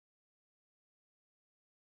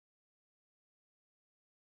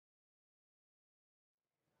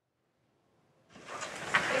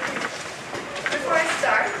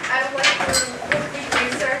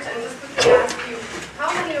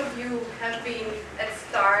been at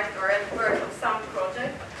start or at birth of some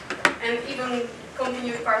project, and even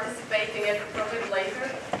continued participating at the project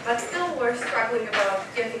later, but still we're struggling about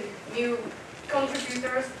getting new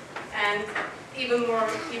contributors and even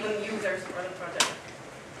users for the project.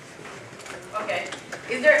 Okay,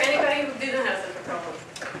 is there anybody who didn't have such a problem?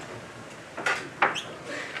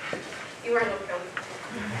 You are not counted.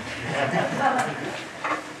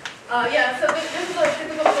 Yeah, so this is a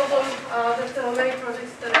typical problem that many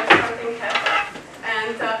projects that are starting have.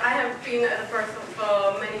 And I have been at the birth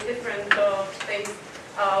of many different things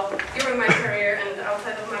during my career and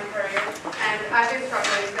outside of my career. And I've been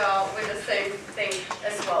struggling with the same thing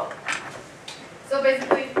as well. So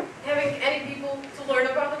basically, having any people to learn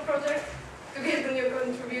about the project, to get the new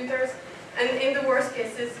contributors, and in the worst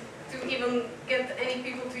cases, to even get any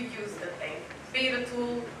people to use the thing. Be it a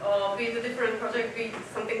tool, be it a different project, be it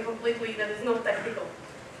something completely that is not technical.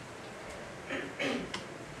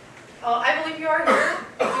 I believe you are here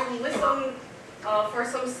to listen for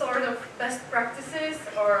some sort of best practices,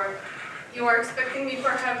 or you are expecting me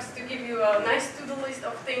perhaps to give you a nice to-do list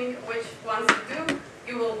of things which once you do,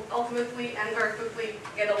 you will ultimately and very quickly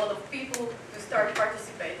get a lot of people to start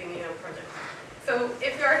participating in your project. So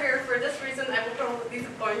if you are here for this reason, I will probably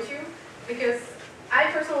disappoint you, because I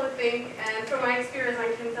personally think, and from my experience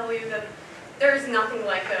I can tell you that there is nothing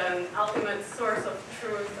like an ultimate source of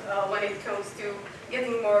truth when it comes to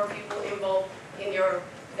getting more people involved in your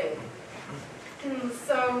thing.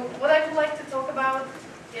 So what I would like to talk about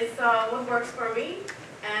is what works for me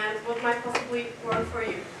and what might possibly work for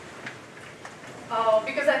you.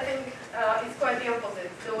 Because I think it's quite the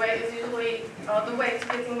opposite. The way to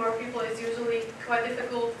getting more people is usually quite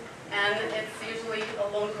difficult, and it's usually a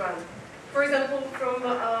long run. For example, from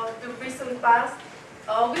the recent past,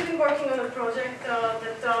 we've been working on a project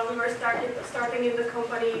that we were starting in the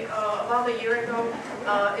company about a year ago.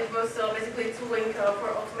 It was basically tooling for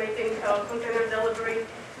automating container delivery.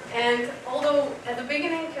 And although at the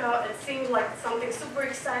beginning it seemed like something super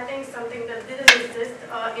exciting, something that didn't exist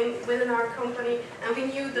within our company, and we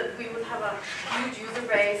knew that we would have a huge user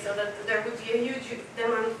base, so that there would be a huge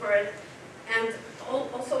demand for it. And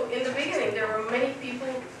also in the beginning there were many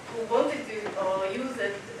people who wanted to use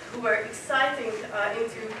it, who were excited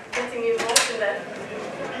into getting involved in that.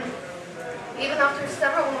 Even after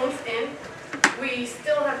several months in, we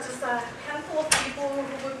still have just a handful of people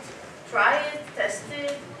who would try it, test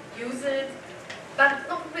it, use it, but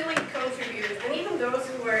not really contribute. And even those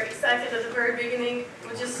who were excited at the very beginning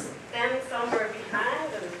would just stand somewhere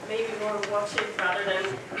behind and maybe more watch it rather than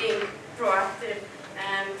being proactive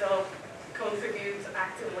and contribute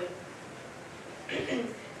actively.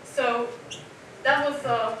 So that was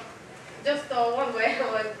just one way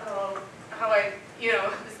how I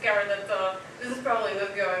discovered that this is probably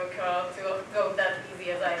not going to go that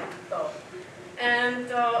easy as I thought. And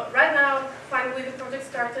right now, finally, the project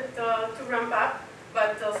started to ramp up,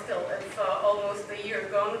 but still, it's almost a year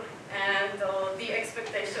gone, and the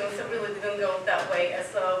expectations really didn't go that way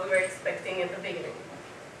as we were expecting in the beginning.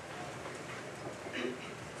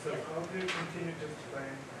 So how do you continue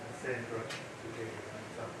justifying the same project?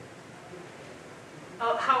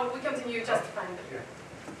 How we continue justifying it?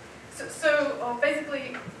 Yeah. So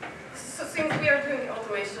basically, since we are doing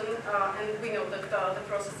automation, and we know that the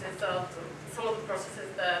processes, some of the processes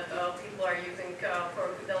that people are using for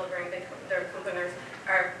delivering their containers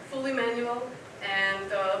are fully manual, and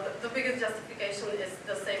the biggest justification is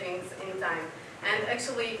the savings in time. And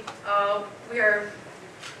actually, we are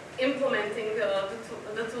implementing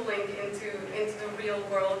the tooling into the real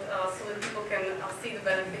world so that people can see the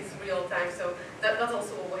benefits real time. So that's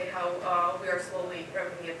also a way how we are slowly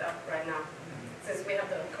ramping it up right now, since we have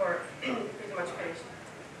the core pretty much finished.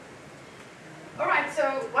 All right, so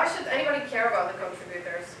why should anybody care about the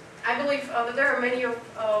contributors? I believe that there are many of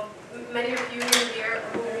you in here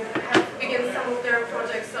who have begun some of their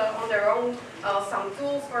projects on their own, some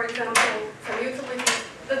tools, for example, some utilities,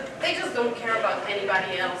 that they just don't care about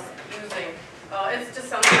anybody else using. It's just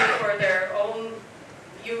something for their own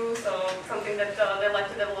use, or something that they like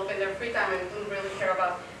to develop in their free time, and don't really care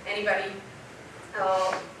about anybody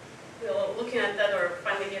looking at that or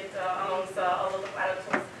finding it amongst a lot of other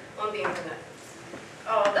tools on the internet.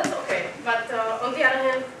 That's okay, but on the other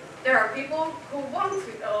hand, there are people who want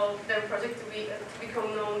their project to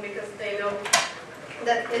become known because they know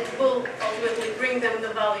that it will ultimately bring them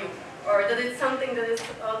the value, or that it's something that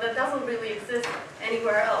that doesn't really exist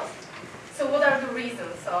anywhere else. So what are the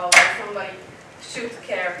reasons why somebody should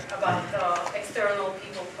care about external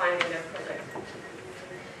people finding their project?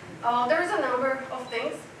 There is a number of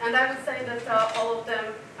things, and I would say that all of them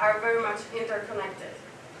are very much interconnected.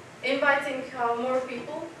 Inviting more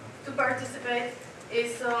people to participate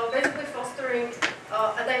is basically fostering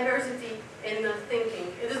a diversity in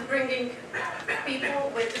thinking. It is bringing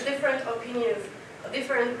people with different opinions,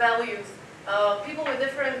 different values. People with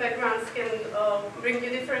different backgrounds can bring you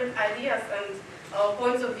different ideas and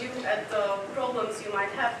points of view at problems you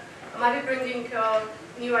might have. Might be bringing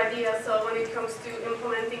new ideas when it comes to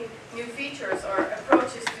implementing new features or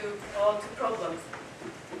approaches to problems.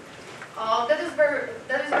 That is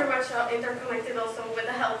very much interconnected also with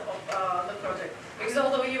the health of the project. Because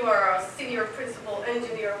although you are a senior principal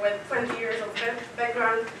engineer with 20 years of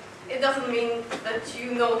background, it doesn't mean that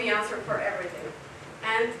you know the answer for everything.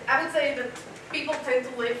 And I would say that people tend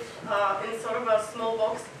to live in sort of a small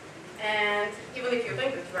box, and even if you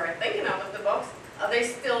think that you are thinking out of the box, there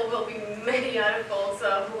still will be many articles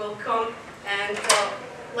who will come and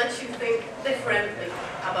let you think differently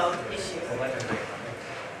about issues.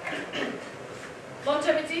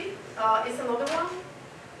 Longevity is another one.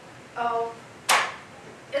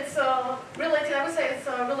 It's related, I would say it's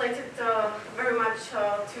related very much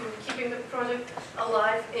to keeping the project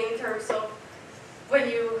alive in terms of when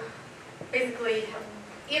you basically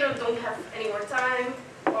either don't have any more time,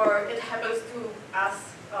 or it happens to us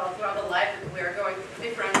throughout the life that we are going through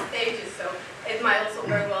different stages. So it might also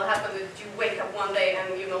very well happen that you wake up one day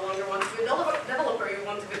and you no longer want to be a developer, you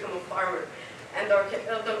want to become a farmer and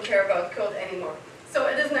don't care about code anymore. So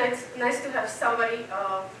it is nice to have somebody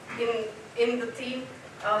in the team,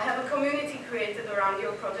 have a community created around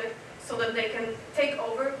your project so that they can take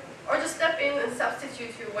over or just step in and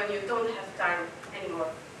substitute you when you don't have time anymore.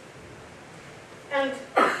 And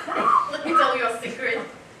let me tell you a secret.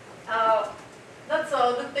 That's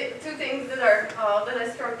the two things that I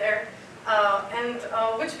struck there, and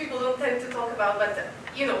which people don't tend to talk about. But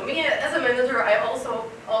you know, me as a manager, I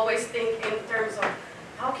also always think in terms of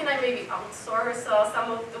how can I maybe outsource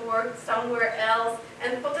some of the work somewhere else,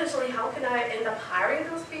 and potentially how can I end up hiring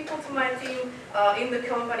those people to my team in the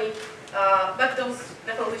company. But those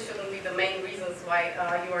definitely shouldn't be the main reasons why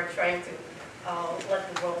you are trying to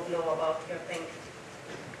let the world know about your thing.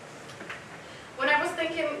 When I was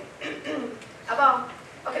thinking about,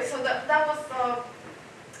 okay, so that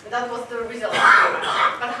was the result,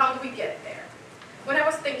 but how do we get there? When I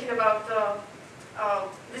was thinking about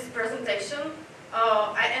this presentation,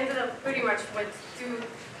 I ended up pretty much with two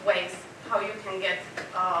ways how you can get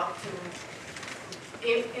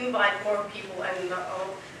to invite more people and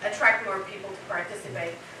attract more people to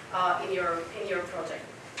participate in your project.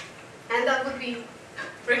 And that would be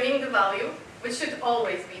bringing the value, which should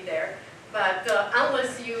always be there. But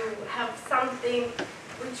unless you have something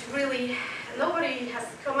which really nobody has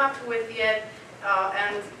come up with yet,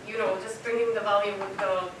 and you know, just bringing the value would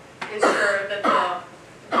ensure that the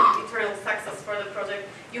eternal success for the project,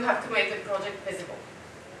 you have to make the project visible.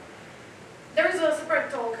 There is a separate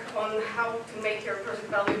talk on how to make your project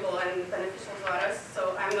valuable and beneficial to others,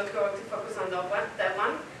 so I'm not going to focus on that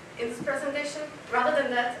one in this presentation. Rather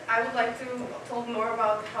than that, I would like to talk more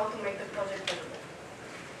about how to make the project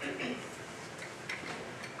visible.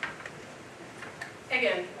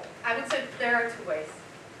 Again, I would say there are two ways.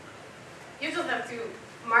 You just have to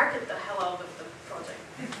market the hell out of the project,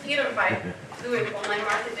 either by doing online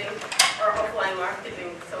marketing or offline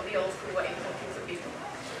marketing, so the old school way of talking to people.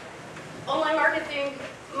 Online marketing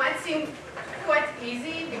might seem quite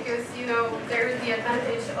easy because, you know, there is the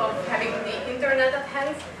advantage of having the internet at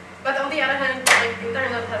hand, but on the other hand, like, the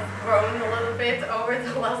internet has grown a little bit over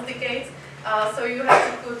the last decades, so you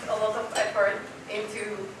have to put a lot of effort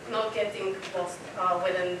into not getting lost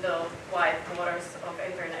within the wide waters of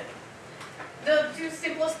internet. The two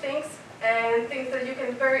simplest things and things that you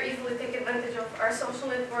can very easily take advantage of are social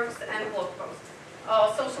networks and blog posts.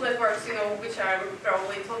 Social networks, you know, which I'm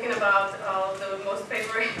probably talking about, the most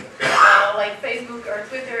favorite, like Facebook or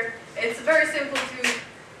Twitter. It's very simple to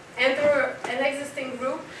enter an existing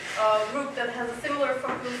group, a group that has a similar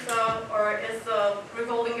focus or is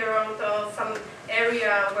revolving around some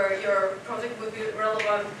area where your project would be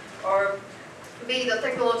relevant, or be it a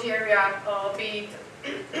technology area, be it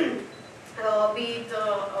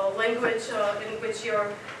the language in which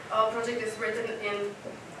your project is written in.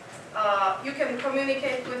 You can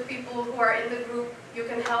communicate with people who are in the group, you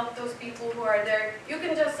can help those people who are there, you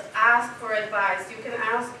can just ask for advice, you can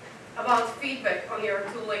ask about feedback on your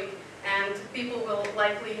tooling, and people will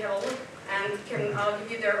likely have a look and can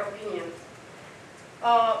give you their opinion.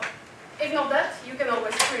 If not that, you can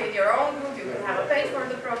always create your own group, you can have a page for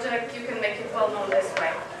the project, you can make it well known this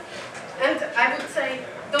way. And I would say,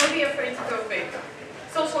 don't be afraid to go big.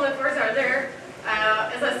 Social networks are there.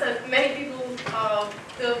 As I said, many people,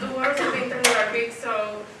 the words of the internet are big,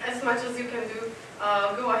 so as much as you can do,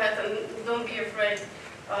 go ahead and don't be afraid.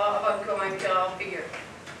 about going bigger.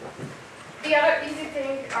 The other easy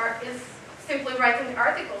thing is simply writing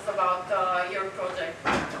articles about your project.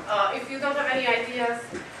 If you don't have any ideas,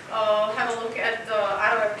 have a look at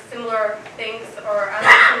other similar things or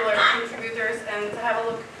other similar contributors and have a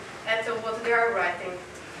look at what they are writing.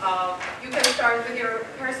 You can start with your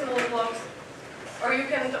personal blogs, or you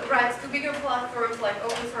can write to bigger platforms like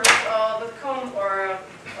opensource.com or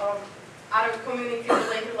other community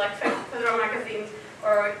related like Fedora magazine,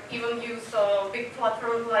 or even use big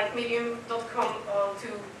platforms like medium.com to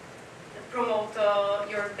promote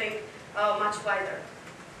your thing much wider.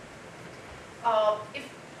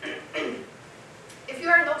 If you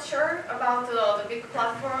are not sure about the big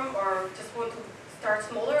platform or just want to start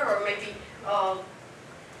smaller, or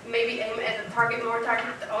maybe aim at a more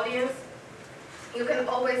targeted audience, you can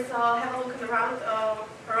always have a look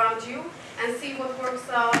around you and see what works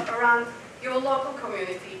around your local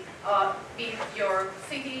community, be it your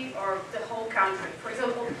city or the whole country. For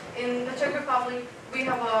example, in the Czech Republic, we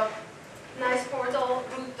have a nice portal,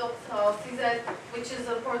 root.cz, which is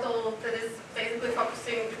a portal that is basically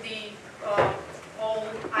focusing the whole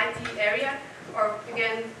IT area, or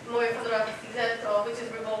again, Moje Fedora.cz, which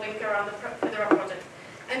is revolving around the Fedora project.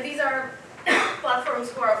 And these are platforms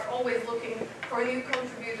who are always looking for new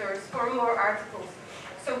contributors, for more articles.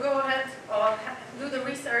 So go ahead, do the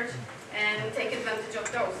research and take advantage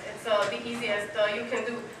of those. It's the easiest you can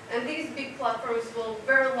do. And these big platforms will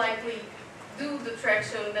very likely do the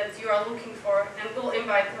traction that you are looking for and will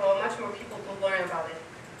invite much more people to learn about it.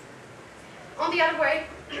 On the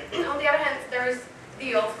other hand, there is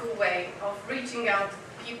the old school way of reaching out to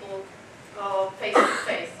people face to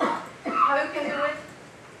face. How you can do it?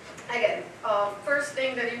 Again, first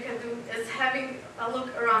thing that you can do is having a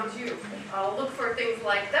look around you. Look for things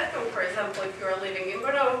like DevCon, for example, if you are living in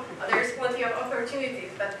Brno. There's plenty of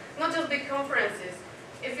opportunities, but not just big conferences.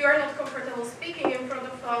 If you are not comfortable speaking in front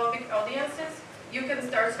of big audiences, you can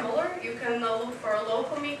start smaller. You can look for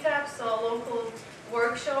local meetups, local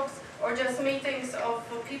workshops, or just meetings of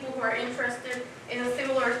people who are interested in a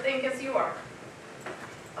similar thing as you are.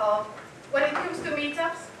 When it comes to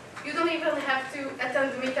meetups, you don't even have to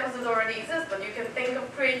attend the meetups that already exist, but you can think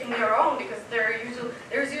of creating your own, because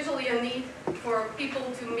there's usually a need for people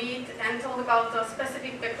to meet and talk about a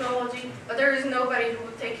specific technology, but there is nobody who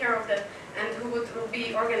would take care of that and who would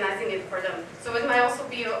be organizing it for them. So it might also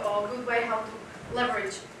be a good way how to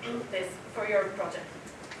leverage this for your project.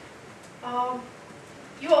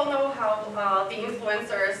 You all know how the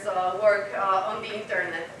influencers work on the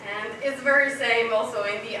internet, and it's very same also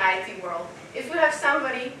in the IT world. If you have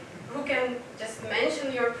somebody who can just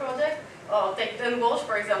mention your project, take Dan Walsh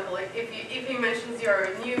for example, if he mentions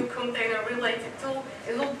your new container-related tool,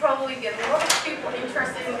 it will probably get a lot of people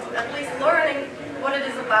interested in at least learning what it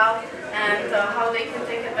is about and how they can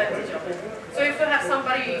take advantage of it. So if you have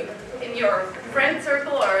somebody in your friend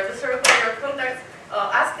circle or the circle of your contacts,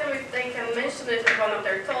 ask them if they can mention it in one of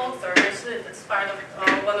their talks or mention it as part of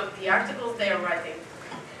one of the articles they are writing.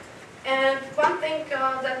 And one thing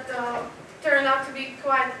that turned out to be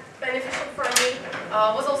quite beneficial for me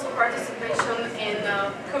was also participation in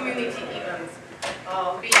community events,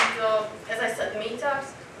 be it, as I said,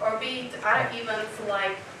 meetups, or be it other events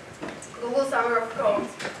like Google Summer of Code.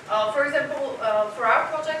 For example, for our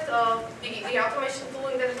project, the automation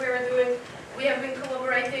tooling that we are doing, we have been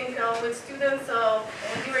collaborating with students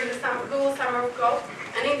during the Google Summer of Code,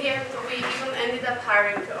 and in the end we even ended up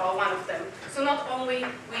hiring one of them. So not only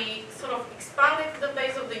we sort of expanded the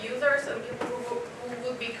base of the users and people who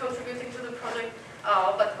would be contributing to the project,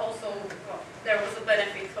 but also there was a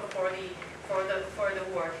benefit for the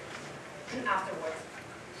work afterwards.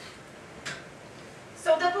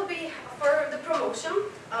 So that will be for the promotion,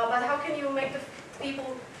 but how can you make the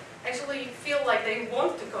people actually feel like they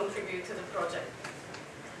want to contribute to the project?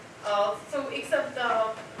 So except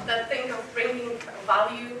that thing of bringing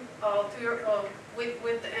value to your,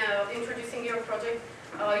 with introducing your project,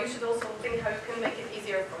 you should also think how you can make it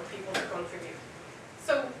easier for people to contribute.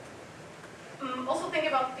 So also think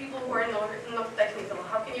about people who are not technical.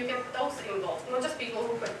 How can you get those involved? Not just people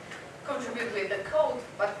who could contribute with the code,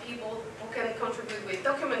 but people who can contribute with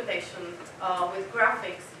documentation, with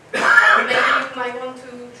graphics. Maybe you might want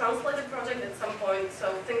to translate the project at some point,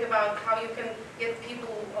 so think about how you can get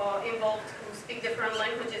people involved who speak different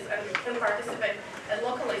languages and can participate at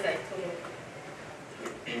localizing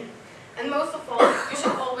it. And most of all, you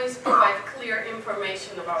should always provide clear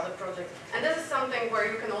information about the project. And this is something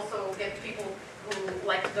where you can also get people who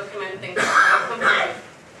like to document things contribute.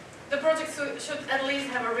 The project should at least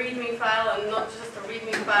have a README file and not just a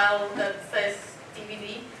README file that says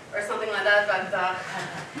DVD or something like that, but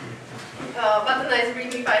buttonized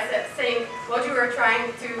README by saying what you are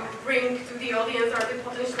trying to bring to the audience or the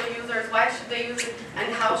potential users, why should they use it,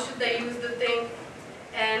 and how should they use the thing,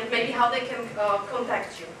 and maybe how they can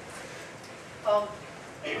contact you.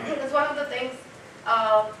 That's one of the things.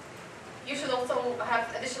 You should also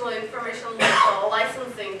have additional information like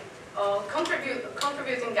licensing,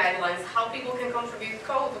 contributing guidelines, how people can contribute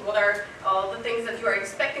code, what are the things that you are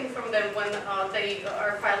expecting from them when they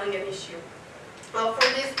are filing an issue. For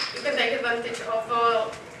this, you can take advantage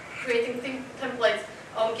of creating templates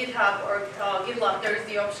on GitHub or GitLab. There is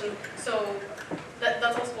the option, so that's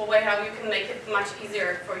also a way how you can make it much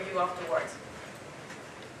easier for you afterwards.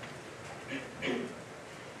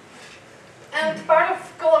 And part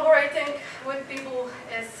of collaborating with people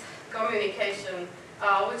is communication,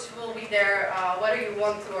 which will be there whether you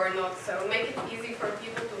want to or not. So make it easy for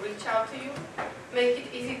people to reach out to you. Make it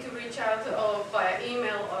easy to reach out via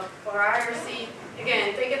email or IRC.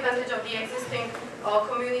 Again, take advantage of the existing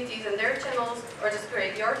communities and their channels, or just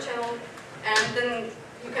create your channel. And then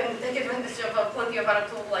you can take advantage of plenty of other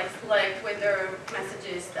tools like Slack, Twitter,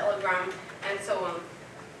 Messages, Telegram, and so on.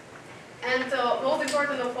 And most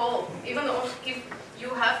important of all, even if you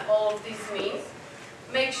have all of these means,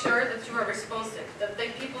 make sure that you are responsive, that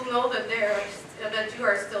people know that that you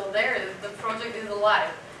are still there, that the project is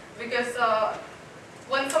alive. Because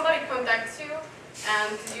when somebody contacts you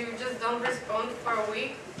and you just don't respond for a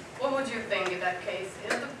week, what would you think in that case?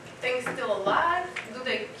 Is the thing still alive? Do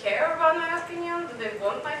they care about my opinion? Do they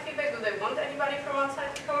want my feedback? Do they want anybody from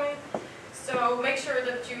outside to come in? So make sure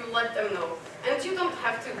that you let them know. And you don't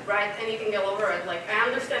have to write anything all over it. Like, I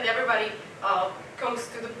understand everybody comes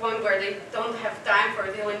to the point where they don't have time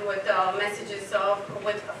for dealing with messages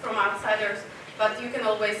from outsiders, but you can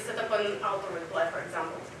always set up an auto reply, for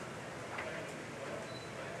example.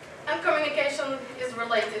 And communication is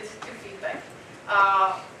related to feedback,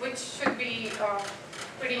 which should be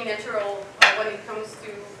pretty natural when it comes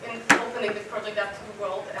to opening the project up to the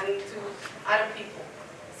world and to other people.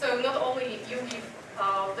 So not only you give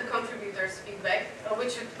the contributors feedback,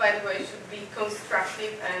 which should, by the way, should be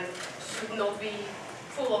constructive and should not be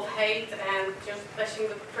full of hate and just bashing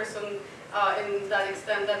the person in that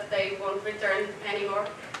extent that they won't return anymore.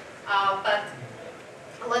 But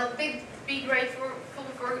let be grateful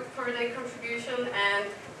for their contribution and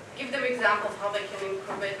give them examples how they can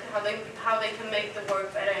improve it, how they can make the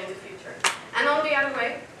work better in the future. And on the other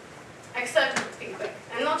way, accept feedback,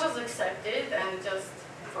 and not just accept it and just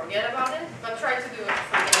forget about it, but try to do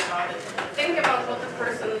something about it. Think about what the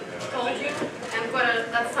person told you and whether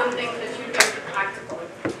that's something that you can act upon.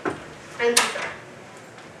 And do so.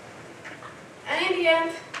 And in the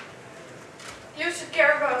end, you should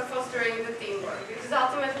care about fostering the teamwork, because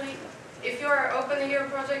ultimately, if you are opening your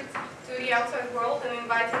project to the outside world and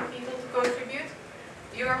inviting people to contribute,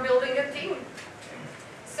 you are building a team.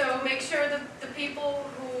 So make sure that the people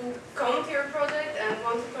who come to your project and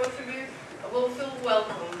want to contribute will feel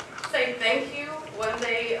welcome. Say thank you when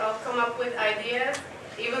they come up with ideas,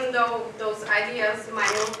 even though those ideas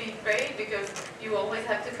might not be great, because you always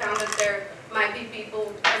have to count that there might be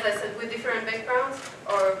people, as I said, with different backgrounds,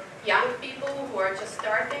 or young people who are just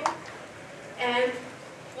starting. And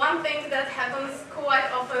one thing that happens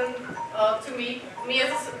quite often to me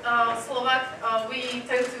as a Slovak, we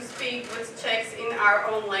tend to speak with Czechs in our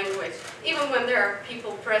own language, even when there are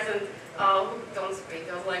people present who don't speak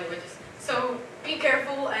those languages. So be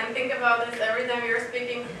careful and think about this every time you're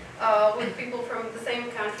speaking with people from the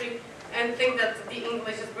same country, and think that the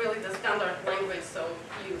English is really the standard language, so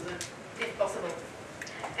use it if possible.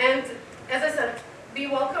 And as I said, be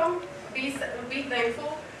welcome, be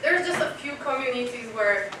thankful. There's just a few communities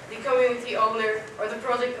where the community owner or the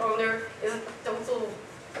project owner is a total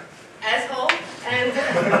asshole, and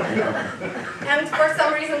and for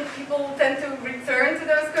some reason people tend to return to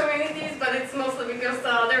those communities, but it's mostly because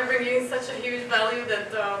they're bringing such a huge value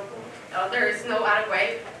that there is no other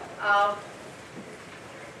way.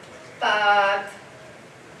 But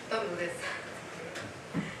don't do this.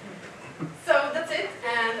 So that's it,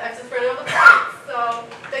 and I've just run out of time. So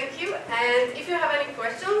thank you, and if you have any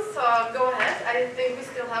questions, go ahead. I think we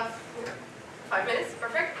still have 5 minutes,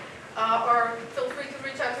 perfect. Or feel free to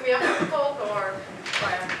reach out to me after the talk or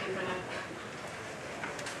via the internet.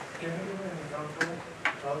 Can you give me an example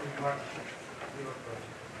how you mark your project?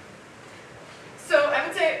 So I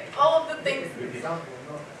would say all of the things. Example,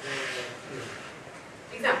 not field.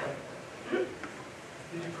 Example. Did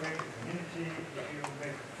you create a community? Did you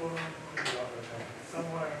make a forum? Did you advertise it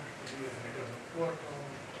somewhere? Did you make a portal?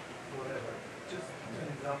 Whatever. Just an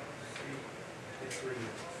example to see it's really.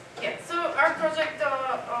 Yeah, so our project,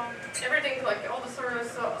 everything, like all the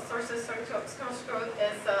sources, source code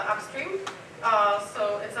is upstream,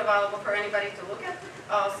 so it's available for anybody to look at.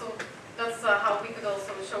 So that's how we could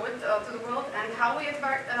also show it to the world, and how we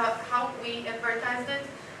advertised it.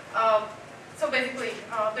 So basically,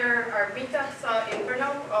 there are meetups in Brno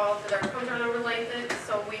that are controller related.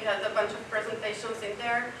 So we had a bunch of presentations in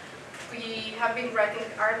there. We have been writing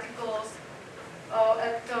articles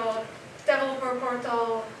at the developer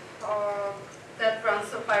portal that runs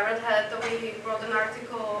by Red Hat. We wrote an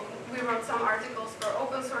article. We wrote some articles for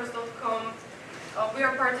opensource.com. We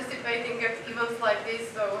are participating at events like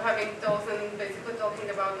this, so having those and basically talking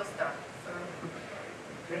about the stuff. So.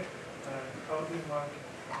 Okay. How do you mark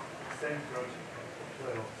same project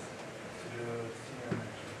playoffs to the senior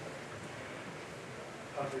management?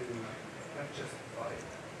 How do you not justify it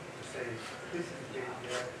to say this is the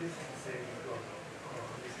KPI, this is the saving goal, or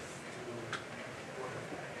this is to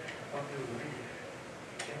whatever? How do you really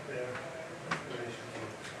get their inspiration or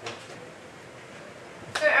support?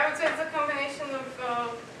 So I would say it's a combination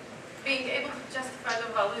of being able to justify the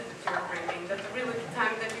value that you're bringing, that really the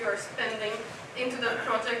time that you are spending into the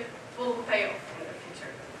project will pay off in the future.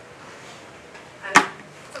 And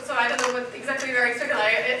so I don't know what exactly you're expecting.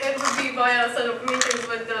 It would be via a set of meetings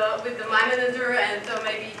with my manager and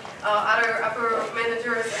maybe other upper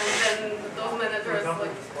managers, and then those managers. For example,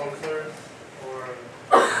 like sponsors or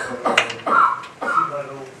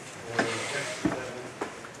C-levels or executive levels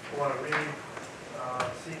who are really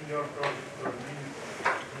seeing your project for a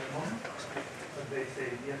minimum, but they say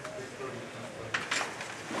yes, this project is perfect.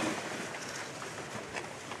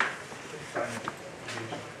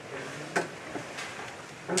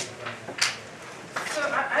 So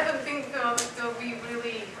I don't think that we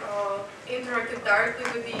really interacted directly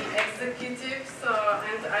with the executives,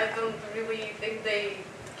 and I don't really think they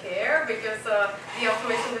care, because the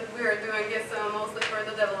automation that we are doing is mostly for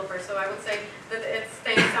the developers. So I would say that it's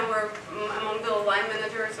staying somewhere among the line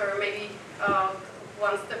managers, or maybe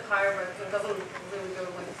one step higher, but it doesn't really go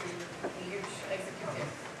like to huge executive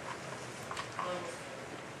levels.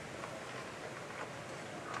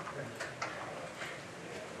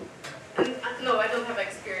 And no, I don't have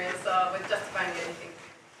experience with justifying anything.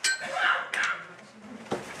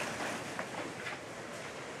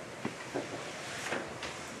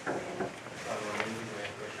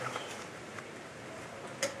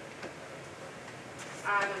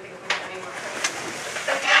 I don't think we have